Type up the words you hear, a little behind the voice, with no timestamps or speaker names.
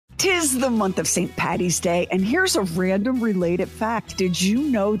'Tis the month of St. Paddy's Day, and here's a random related fact. Did you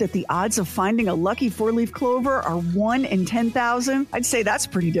know that the odds of finding a lucky four-leaf clover are 1 in 10,000? I'd say that's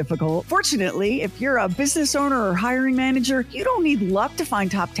pretty difficult. Fortunately, if you're a business owner or hiring manager, you don't need luck to find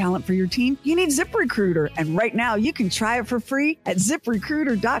top talent for your team. You need ZipRecruiter, and right now you can try it for free at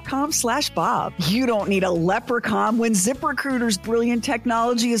ZipRecruiter.com/Bob. You don't need a leprechaun when ZipRecruiter's brilliant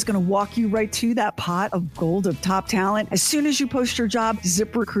technology is going to walk you right to that pot of gold of top talent. As soon as you post your job,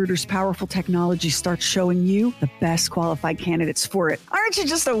 ZipRecruiter's powerful technology starts showing you the best qualified candidates for it. Aren't you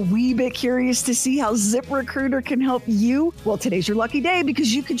just a wee bit curious to see how ZipRecruiter can help you? Well, today's your lucky day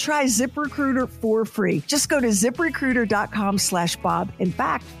because you can try ZipRecruiter for free. Just go to ZipRecruiter.com/Bob. In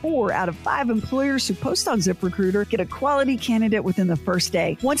fact, 4 out of 5 employers who post on ZipRecruiter get a quality candidate within the first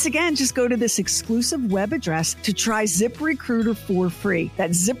day. Once again, just go to this exclusive web address to try ZipRecruiter for free.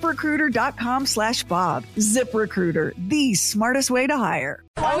 That's ZipRecruiter.com/Bob. ZipRecruiter, the smartest way to hire.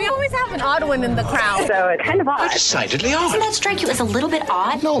 We always have an odd one in the crowd. So it's kind of odd. Decidedly odd. Doesn't that strike you as a little bit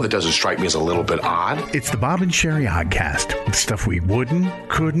odd? No, that doesn't strike me as a little bit odd. It's the Bob and Sherry Oddcast, with stuff we wouldn't,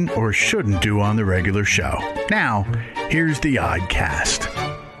 couldn't, or shouldn't do on the regular show. Now, here's the Oddcast.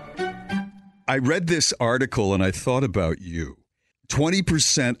 I read this article and I thought about you.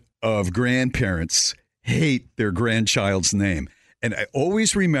 20% of grandparents hate their grandchild's name. And I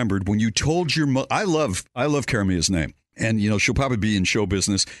always remembered when you told your mother, I love Karamia's name. And, you know, she'll probably be in show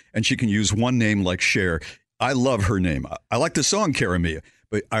business and she can use one name like Cher. I love her name. I like the song Karamia.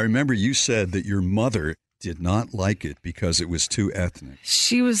 But I remember you said that your mother did not like it because it was too ethnic.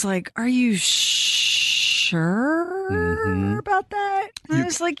 She was like, "Are you sure about that?" And I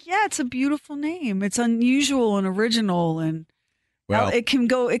was like, "Yeah, it's a beautiful name. It's unusual and original, and it can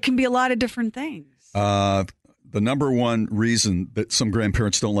be a lot of different things." The number one reason that some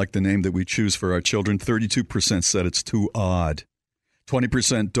grandparents don't like the name that we choose for our children, 32% said it's too odd.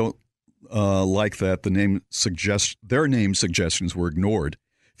 20% don't like that. Their name suggestions were ignored.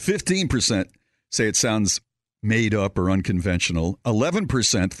 15% say it sounds made up or unconventional.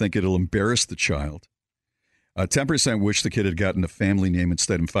 11% think it'll embarrass the child. 10% wish the kid had gotten a family name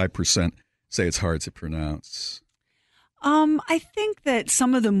instead, and 5% say it's hard to pronounce. I think that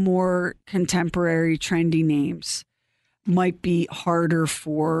some of the more contemporary, trendy names might be harder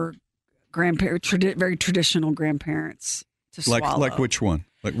for very traditional grandparents to swallow. Like which one?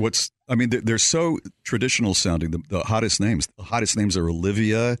 Like they're so traditional sounding. The hottest names. The hottest names are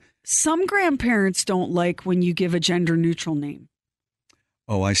Olivia. Some grandparents don't like when you give a gender neutral name.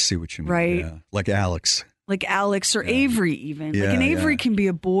 Oh, I see what you mean. Right. Yeah. Like Alex. Like Alex or Avery even. Yeah, like an Avery can be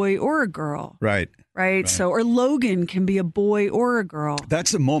a boy or a girl. Right. Right. So, or Logan can be a boy or a girl.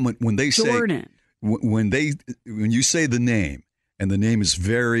 That's the moment when they Jordan. say, when you say the name and the name is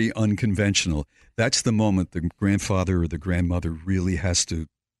very unconventional, that's the moment the grandfather or the grandmother really has to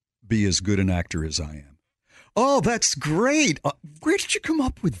be as good an actor as I am. Oh, that's great. Where did you come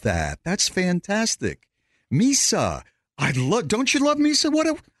up with that? That's fantastic. Misa. Don't you love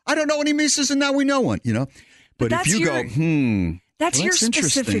Misa? I don't know any Misas and now we know one, you know. But if you go, that's your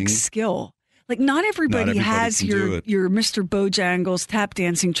specific skill. Like not everybody has your Mr. Bojangles tap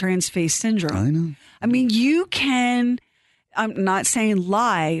dancing trans face syndrome. I know. I mean, you can, I'm not saying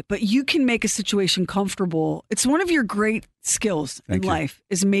lie, but you can make a situation comfortable. It's one of your great skills in life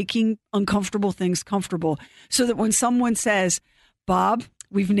is making uncomfortable things comfortable so that when someone says, "Bob,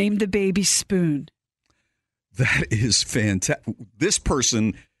 we've named the baby Spoon." That is fantastic. This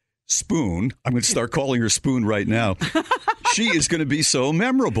person, Spoon, I'm going to start calling her Spoon right now. She is going to be so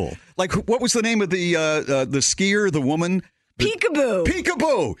memorable. Like, what was the name of the skier, the woman? Peekaboo.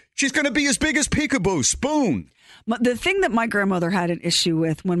 Peekaboo. She's going to be as big as Peekaboo. Spoon. The thing that my grandmother had an issue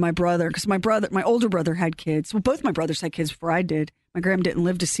with when my older brother had kids. Well, both my brothers had kids before I did. My grandma didn't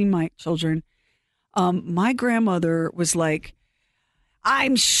live to see my children. My grandmother was like,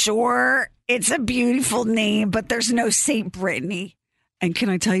 "I'm sure it's a beautiful name, but there's no Saint Brittany." And can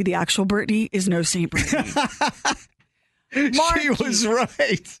I tell you, the actual Brittany is no Saint Brittany. She was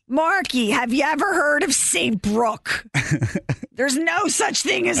right. Marky, have you ever heard of Saint Brooke? There's no such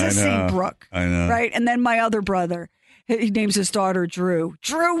thing as a Saint Brooke. I know. Right? And then my other brother, he names his daughter Drew.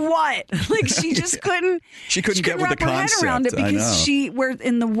 Drew what? Like she just couldn't. She couldn't get with the wrap her head around it concept. because where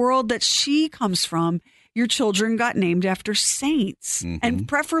in the world that she comes from, your children got named after saints and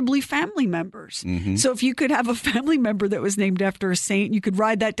preferably family members. So if you could have a family member that was named after a saint, you could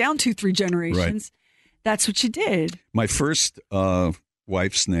ride that down 2-3 generations. Right. That's what you did. My first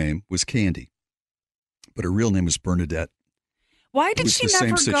wife's name was Candy, but her real name was Bernadette. Why did she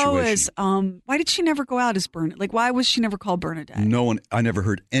never go as? Why did she never go out as Bernadette? Like, why was she never called Bernadette? No one. I never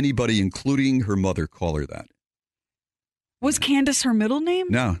heard anybody, including her mother, call her that. Was Candace her middle name?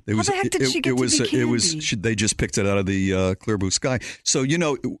 No. How the heck did she get to be Candy? They just picked it out of the clear blue sky. So,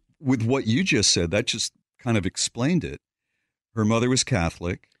 with what you just said, that just kind of explained it. Her mother was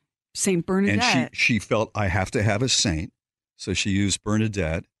Catholic. Saint Bernadette. And she felt, I have to have a saint. So she used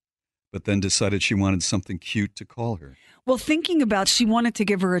Bernadette, but then decided she wanted something cute to call her. Well, thinking about, she wanted to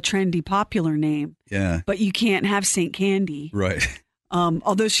give her a trendy, popular name. Yeah. But you can't have Saint Candy. Right.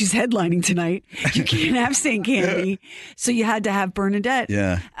 Although she's headlining tonight, you can't have Saint Candy. So you had to have Bernadette.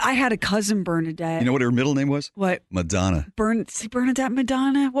 Yeah. I had a cousin, Bernadette. You know what her middle name was? What? Madonna. Bernadette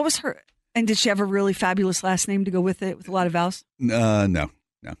Madonna? What was her? And did she have a really fabulous last name to go with it, with a lot of vowels? No.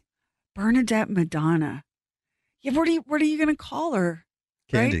 Bernadette Madonna. Yeah, what are you going to call her?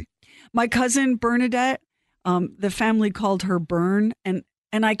 Candy. Right? My cousin Bernadette, the family called her Bern, and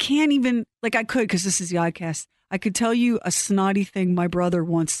I can't even, like, I could, because this is the Oddcast, I could tell you a snotty thing my brother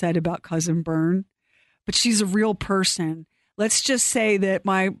once said about cousin Bern, but she's a real person. Let's just say that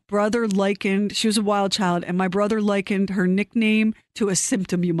my brother she was a wild child, and my brother likened her nickname to a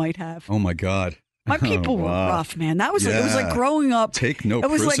symptom you might have. Oh, my God. My people were rough, man. That was it was like growing up. Take no It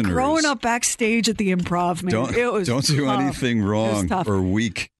was prisoners. like growing up backstage at the Improv, man. Don't do anything wrong or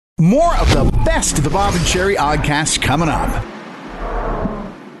weak. More of the best of the Bob and Sherry Oddcast coming up.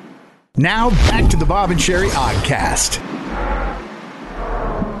 Now back to the Bob and Sherry Oddcast.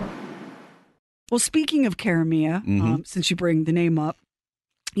 Well, speaking of Karamia, since you bring the name up,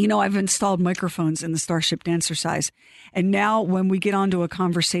 I've installed microphones in the Starship Dancercise. And now when we get onto a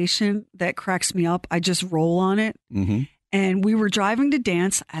conversation that cracks me up, I just roll on it. Mm-hmm. And we were driving to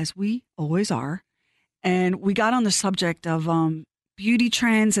dance, as we always are. And we got on the subject of beauty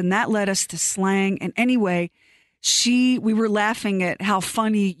trends, and that led us to slang. And anyway, we were laughing at how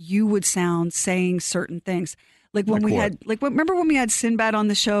funny you would sound saying certain things. Like when remember when we had Sinbad on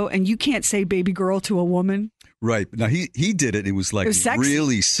the show and you can't say baby girl to a woman? Right. Now, he did it. It was like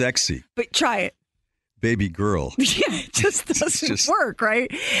really sexy. But try it. Baby girl. Yeah, it just doesn't work,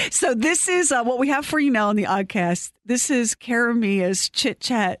 right? So this is what we have for you now on the Oddcast. This is Karamia's Chit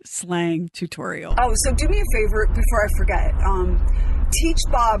Chat slang tutorial. Oh, so do me a favor before I forget. Teach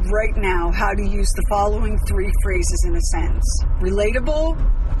Bob right now how to use the following 3 phrases in a sentence. Relatable,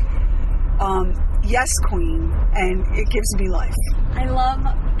 yes, queen, and it gives me life. I love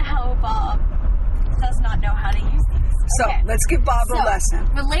how Bob does not know how to use these. So let's give Bob a lesson.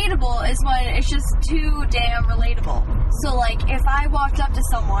 Relatable is when it's just too damn relatable. So like if I walked up to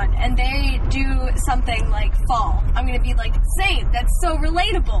someone and they do something like fall, I'm going to be like, same, that's so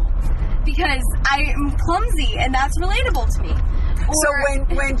relatable. Because I am clumsy and that's relatable to me.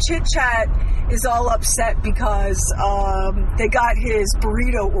 So when Chit Chat is all upset because they got his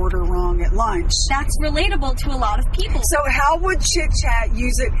burrito order wrong at lunch. That's relatable to a lot of people. So how would Chit Chat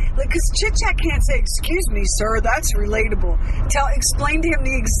use it? Because Chit Chat can't say, excuse me, sir, that's relatable. Explain to him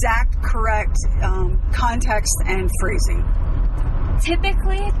the exact correct context and phrasing.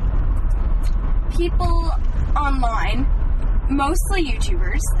 Typically, people online, mostly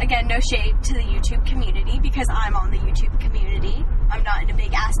YouTubers, again, no shade to the YouTube community because I'm on the YouTube community. I'm not in a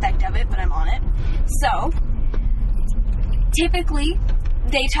big aspect of it, but I'm on it. So, typically,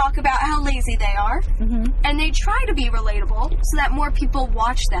 they talk about how lazy they are, and they try to be relatable so that more people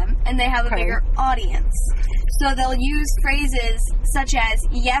watch them and they have a bigger audience. So they'll use phrases such as,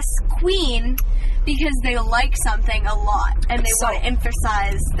 yes, queen, because they like something a lot and they want to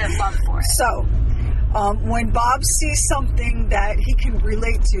emphasize their love for it. So, when Bob sees something that he can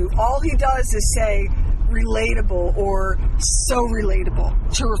relate to, all he does is say relatable or so relatable.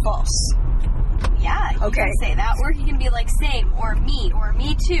 True or false? Yeah, he can say that. Or he can be like same or me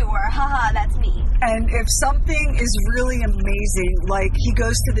too or haha, that's me. And if something is really amazing, like he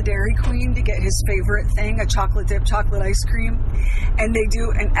goes to the Dairy Queen to get his favorite thing, a chocolate dip chocolate ice cream, and they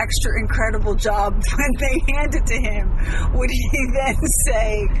do an extra incredible job when they hand it to him, would he then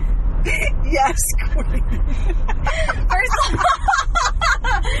say, yes, queen?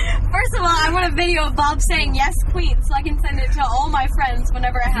 First of all, I want a video of Bob saying yes, queen, so I can send it to all my friends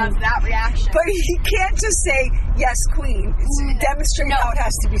whenever I have that reaction. But he can't just say yes, queen. Demonstrate how it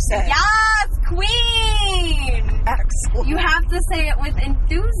has to be said. Yes, queen! Excellent. You have to say it with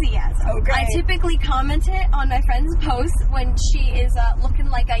enthusiasm. Okay. I typically comment it on my friend's post when she is looking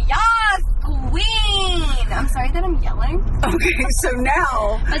like a yes, queen! I'm sorry that I'm yelling. Okay, so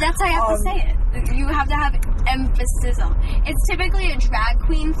now... But that's how you have to say it. You have to have emphasis. It's typically a drag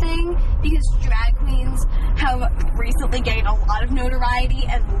queen thing because drag queens have recently gained a lot of notoriety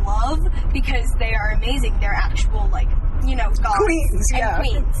and love because they are amazing. They're actual, like, gods queens, and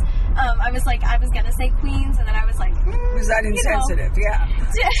queens. I was gonna say queens, and then I was like, was that insensitive? Yeah.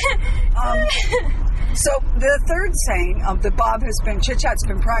 So the third saying that Bob has been, Chit Chat's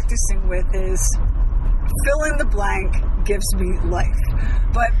been practicing with is, fill in the blank gives me life.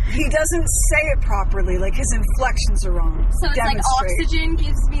 But he doesn't say it properly, like his inflections are wrong. So it's like oxygen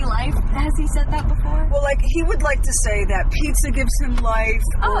gives me life. Has he said that before? Well, like he would like to say that pizza gives him life,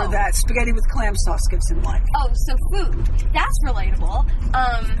 or that spaghetti with clam sauce gives him life. Oh, so food. That's relatable.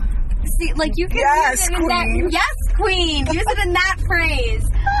 See, like you can use it in Queen. that. Yes, Queen. Use it in that phrase.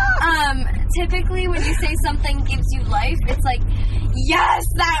 Typically, when you say something gives you life, it's like, yes,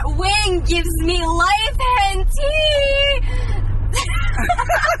 that wing gives me life, Henty.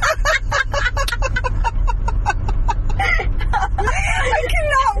 I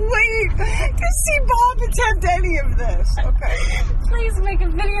cannot wait to see Bob attempt any of this. Okay. Please make a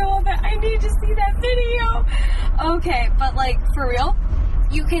video of it. I need to see that video. Okay, but like for real,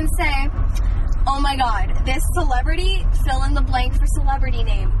 you can say, oh my god, this celebrity, fill in the blank for celebrity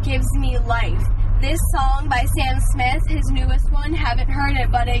name, gives me life. This song by Sam Smith, his newest one, haven't heard it,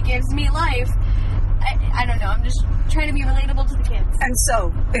 but it gives me life. I don't know, I'm just trying to be relatable to the kids. And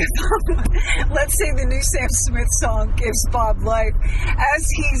so, if, let's say the new Sam Smith song gives Bob life, as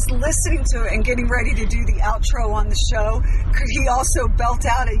he's listening to it and getting ready to do the outro on the show, could he also belt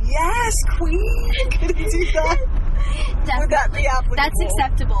out a yes, Queen? Could he do that? Definitely. Would that be applicable? That's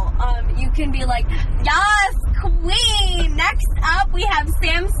acceptable. You can be like, yes, Queen. Next up, we have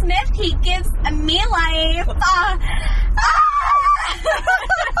Sam Smith. He gives me life.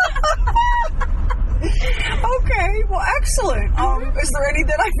 Okay, well, excellent. Is there any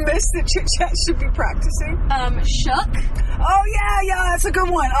that I've missed that Chit Chat should be practicing? Shook. Oh, yeah, that's a good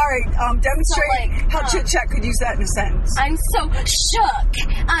one. All right, demonstrate how Chit Chat could use that in a sentence. I'm so shook.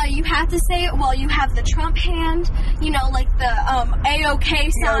 You have to say it while you have the Trump hand, like the A-OK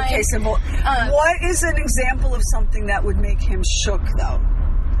sign. Okay, symbol. What is an example of something that would make him shook, though?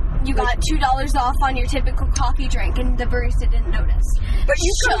 You got $2 off on your typical coffee drink, and the barista didn't notice. But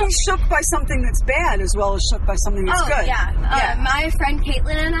you could be shook by something that's bad as well as shook by something that's good. Yeah. My friend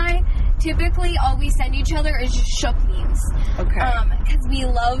Caitlin and I typically all we send each other is just shook memes. Okay. Because we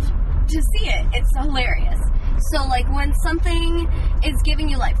love to see it. It's hilarious. So, like, when something is giving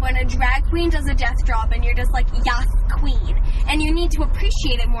you life, when a drag queen does a death drop and you're just like, yes, queen, and you need to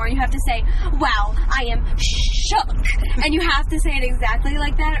appreciate it more, you have to say, wow, I am shook. And you have to say it exactly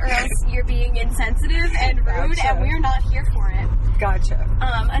like that, or else you're being insensitive and rude, and we're not here for it. Gotcha.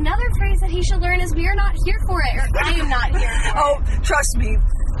 Another phrase that he should learn is, we are not here for it, or I am not here for it. Oh, trust me.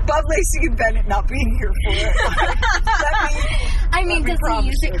 Bob Lacey and Bennett not being here for it. Does he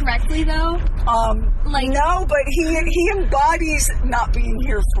use it correctly, though? No, but he embodies not being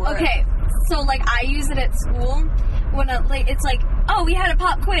here for it. Okay, so, I use it at school when it's like, oh, we had a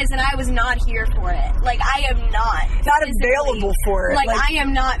pop quiz, and I was not here for it. I am not available for it. I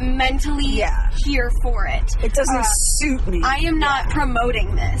am not mentally here for it. It doesn't suit me. I am not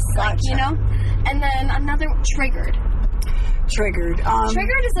promoting this. Gotcha. And then another triggered. Triggered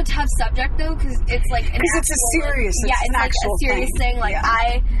is a tough subject, though, because it's because it's a serious thing.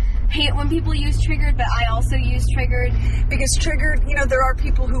 I hate when people use triggered, but I also use triggered. Because triggered, there are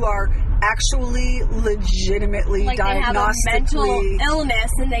people who are actually legitimately diagnostically, they have a mental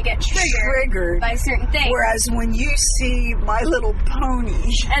illness and they get triggered by certain things. Whereas when you see My Little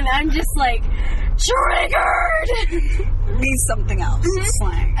Pony, and I'm just like, triggered, means something else. Mm-hmm.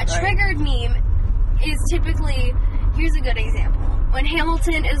 Slang. A triggered meme is typically, here's a good example. When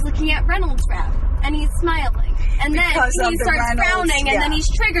Hamilton is looking at Reynolds' rap and he's smiling, and then he starts frowning, and then he's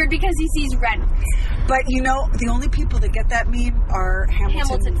triggered because he sees Reynolds. But the only people that get that meme are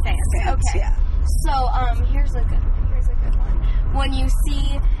Hamilton fans. Okay. Yeah. So here's a good one. When you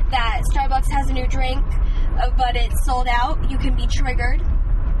see that Starbucks has a new drink, but it's sold out, you can be triggered.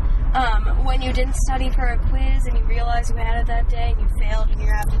 When you didn't study for a quiz and you realize you had it that day and you failed, and you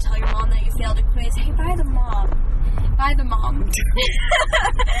have to tell your mom that you failed a quiz. Hey, by the mom. By the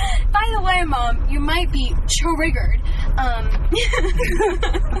way, Mom, you might be triggered.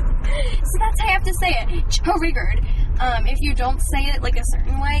 So that's how you have to say it. Triggered. If you don't say it a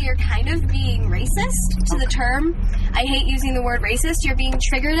certain way, you're kind of being racist to the term. I hate using the word racist. You're being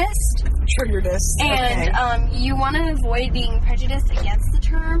triggeredist. And you want to avoid being prejudiced against the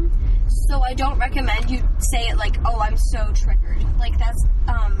term. So I don't recommend you say it oh, I'm so triggered. That's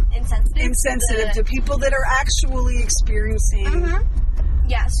insensitive. Insensitive to people that are actually experiencing. Mm-hmm.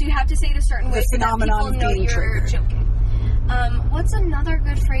 Yeah, so you have to say it a certain way so that people know you're triggered. Joking. What's another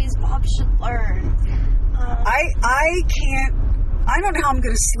good phrase Bob should learn? I don't know how I'm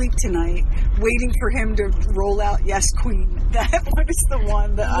going to sleep tonight, waiting for him to roll out Yes, Queen. That one is the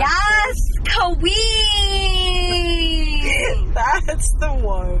one that Yes, Queeeen! Queeeen. That's the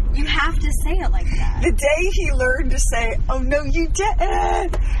one. You have to say it like that. The day he learned to say, oh, no, you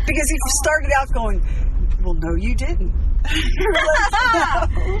didn't. Because he started out going, well, no, you didn't.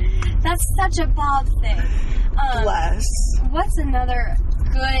 That's such a Bob thing. Bless. What's another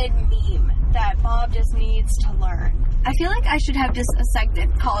good meme that Bob just needs to learn? I feel like I should have just a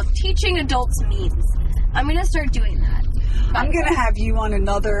segment called Teaching Adults Memes. I'm going to start doing that. I'm going to have you on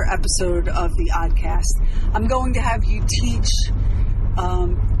another episode of the Oddcast. I'm going to have you teach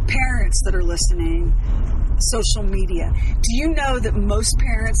parents that are listening social media. Do you know that most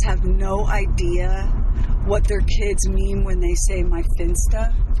parents have no idea what their kids mean when they say my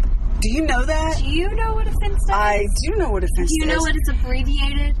Finsta? Do you know that? Do you know what a Finsta is? I do know what a Finsta is. Do you know what it's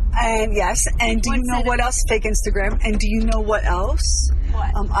abbreviated? And yes, and do you know what else? Fake Instagram. And do you know what else?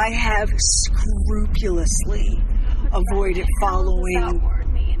 What? I have scrupulously avoided following. What does that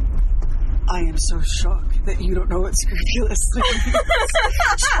word mean? I am so shocked that you don't know what scrupulously means.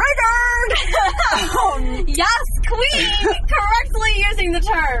 Triggered! Yes, Queeeen! Correctly using the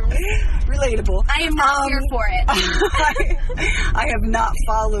term. Relatable. I am not here for it. I have not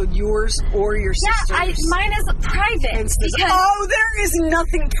followed yours or your sister's. Yeah, mine is private. Oh, there is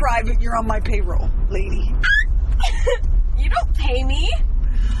nothing private. You're on my payroll, lady. You don't pay me.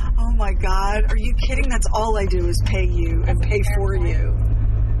 Oh my God. Are you kidding? That's all I do is pay you and pay for you.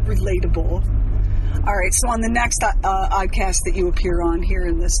 Relatable. All right, so on the next Oddcast that you appear on here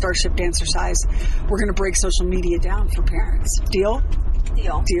in the Starship Dancercise, we're going to break social media down for parents. Deal?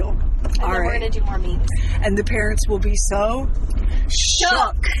 Deal. Deal. And all then right. We're going to do more memes. And the parents will be so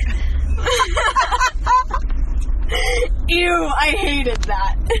shook. Ew, I hated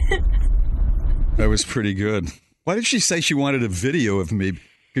that. That was pretty good. Why did she say she wanted a video of me?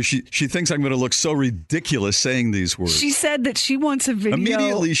 Because she thinks I'm going to look so ridiculous saying these words. She said that she wants a video.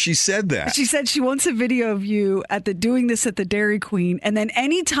 Immediately she said that. She said she wants a video of you doing this at the Dairy Queen. And then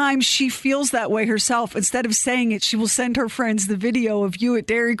anytime she feels that way herself, instead of saying it, she will send her friends the video of you at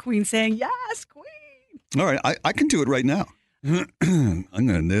Dairy Queen saying, yes, Queen. All right, I can do it right now. I'm going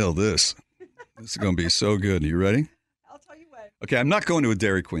to nail this. This is going to be so good. You ready? I'll tell you when. Okay, I'm not going to a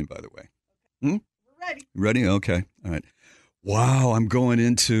Dairy Queen, by the way. We're ready. Ready? Okay. All right. Wow, I'm going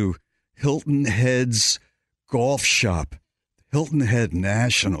into Hilton Head's golf shop. Hilton Head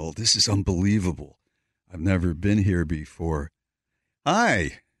National. This is unbelievable. I've never been here before.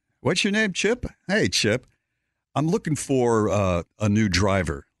 Hi. What's your name, Chip? Hey, Chip. I'm looking for a new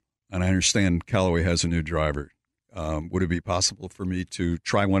driver, and I understand Callaway has a new driver. Would it be possible for me to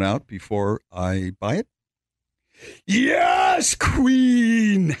try one out before I buy it? Yes,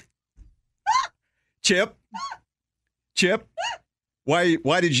 Queen! Chip? Chip? Why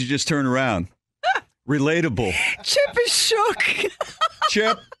did you just turn around? Relatable. Chip is shook.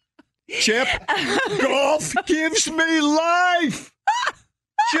 Chip, golf gives me life.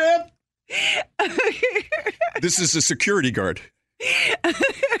 Chip. This is a security guard.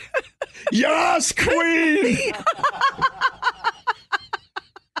 Yes, Queen.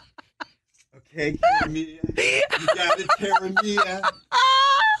 Okay, Terramia. You got it, Terramia.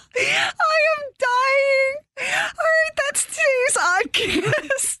 I am dying. All right, that's today's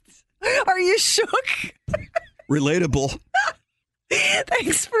Oddcast. Are you shook? Relatable.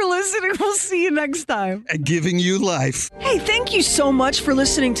 Thanks for listening. We'll see you next time. And giving you life. Hey, thank you so much for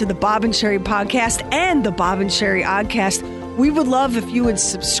listening to the Bob and Sherry podcast and the Bob and Sherry Oddcast. We would love if you would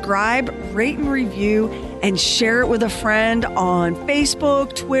subscribe, rate and review, and share it with a friend on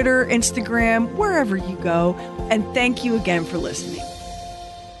Facebook, Twitter, Instagram, wherever you go. And thank you again for listening.